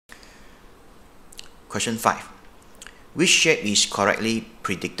Question 5. Which shape is correctly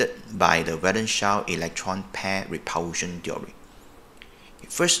predicted by the valence shell electron pair repulsion theory?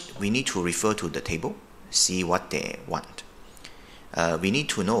 First, we need to refer to the table, see what they want. We need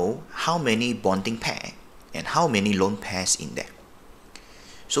to know how many bonding pair and how many lone pairs in there.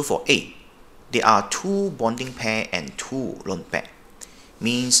 So for A, there are 2 bonding pair and 2 lone pair.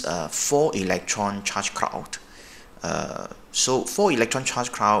 Means 4 electron charge cloud. So 4 electron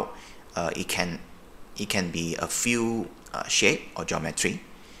charge cloud, it can be a few shape or geometry.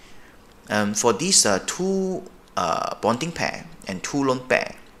 For these 2 bonding pair and 2 lone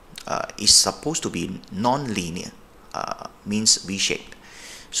pair, is supposed to be non-linear, means V-shaped.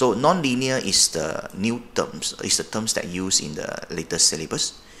 So non-linear is the new terms, is the terms that used in the latest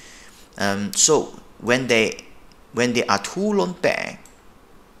syllabus. So when there are 2 lone pair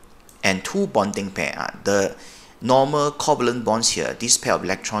and 2 bonding pair, the normal covalent bonds here, this pair of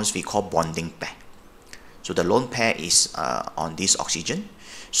electrons we call bonding pair. So the lone pair is on this oxygen.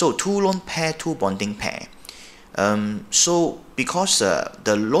 So 2 lone pair, 2 bonding pair. So because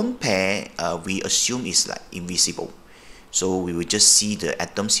the lone pair we assume is like invisible, so we will just see the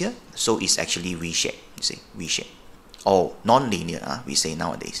atoms here. So it's actually V-shape, you see, V-shape, or non-linear, we say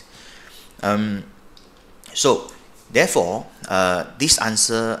nowadays. So therefore, this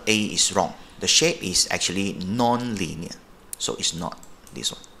answer A is wrong. The shape is actually non-linear, so it's not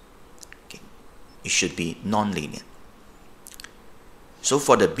this one. Okay, it should be non-linear. So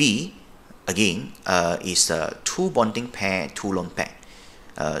for the B, again, is 2 bonding pair, 2 lone pair.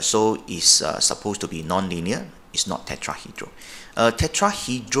 So it's supposed to be non-linear. It's not tetrahedral.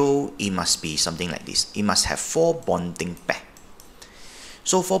 Tetrahedral, it must be something like this. It must have 4 bonding pair.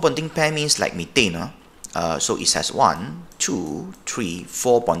 So 4 bonding pair means like methane. So it has 1, 2, 3,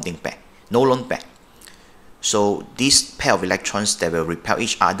 4 bonding pair. No lone pair. So this pair of electrons that will repel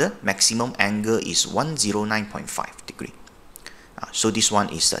each other, maximum angle is 109.5 degree. So this one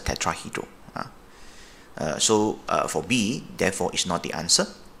is tetrahedral. So for B, therefore, it's not the answer.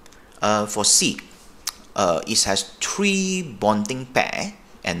 For C, it has 3 bonding pair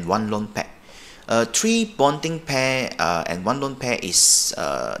and 1 lone pair. 3 bonding pair and 1 lone pair is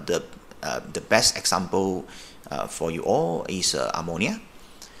the best example for you all is ammonia.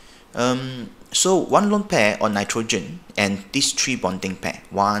 So 1 lone pair on nitrogen and these 3 bonding pair,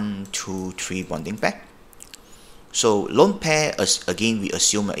 1, 2, 3 bonding pair. So lone pair, again, we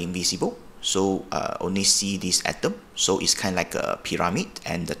assume are invisible. So only see this atom. So it's kind of like a pyramid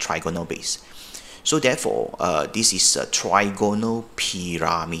and the trigonal base. So therefore, this is a trigonal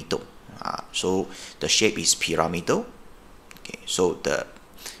pyramidal. So the shape is pyramidal. Okay, so the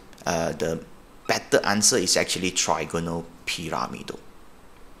better answer is actually trigonal pyramidal.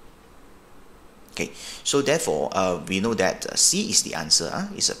 Okay, so therefore, we know that C is the answer.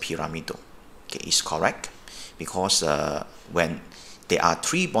 It's a pyramidal. Okay, it's correct because when there are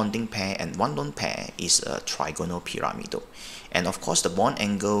 3 bonding pair and 1 lone pair is a trigonal pyramidal. And of course, the bond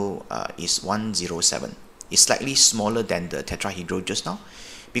angle is 107. It's slightly smaller than the tetrahedral just now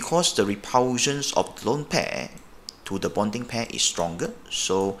because the repulsions of the lone pair to the bonding pair is stronger.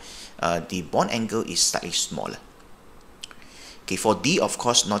 So the bond angle is slightly smaller. Okay, for D, of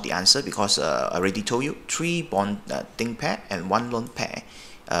course, not the answer because I already told you 3 bonding pair and 1 lone pair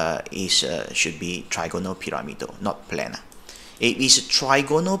should be trigonal pyramidal, not planar. If it's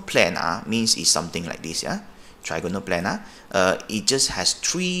trigonal planar, means it's something like this, yeah. Trigonal planar, it just has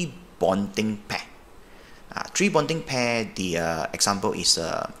 3 bonding pair. 3 bonding pair. The example is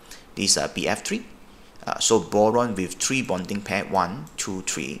this BF3. So boron with 3 bonding pair, 1, 2,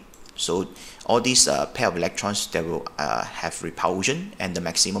 3. So all these pair of electrons that will have repulsion, and the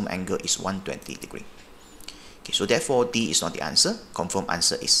maximum angle is 120 degree. Okay, so therefore D is not the answer. Confirmed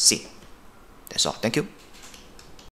answer is C. That's all. Thank you.